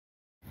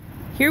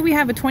Here we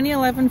have a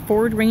 2011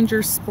 Ford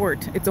Ranger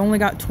Sport. It's only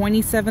got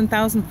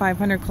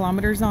 27,500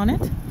 kilometers on it.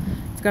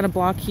 It's got a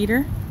block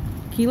heater,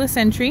 keyless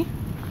entry.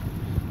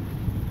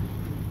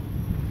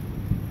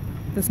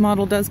 This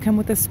model does come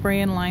with a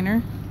spray and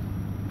liner.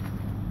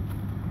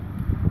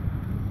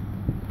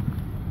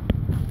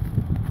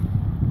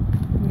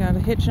 We got a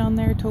hitch on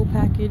there, tow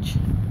package.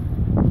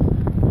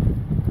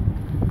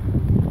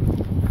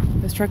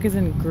 This truck is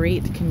in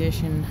great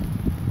condition.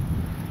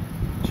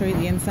 I'll show you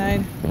the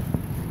inside.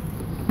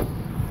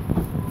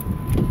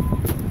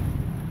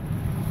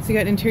 So you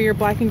got interior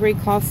black and gray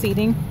cloth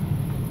seating.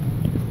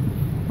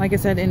 Like I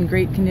said, in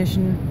great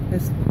condition.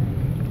 This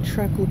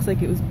truck looks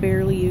like it was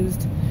barely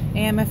used.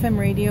 AM FM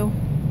radio,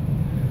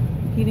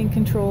 heating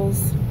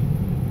controls,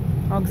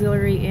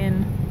 auxiliary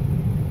in.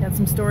 Got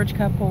some storage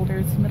cup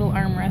holders, middle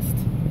armrest,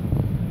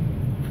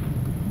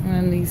 and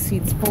then these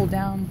seats pull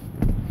down.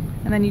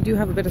 And then you do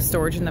have a bit of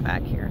storage in the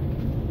back here.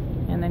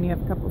 And then you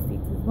have a couple of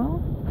seats as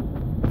well.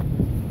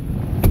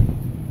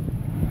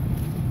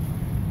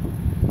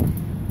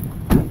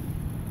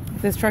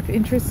 If this truck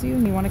interests you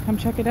and you want to come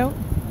check it out,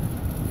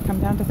 come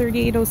down to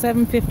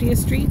 3807 50th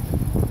Street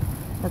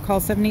or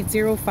call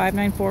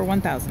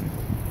 780-594-1000.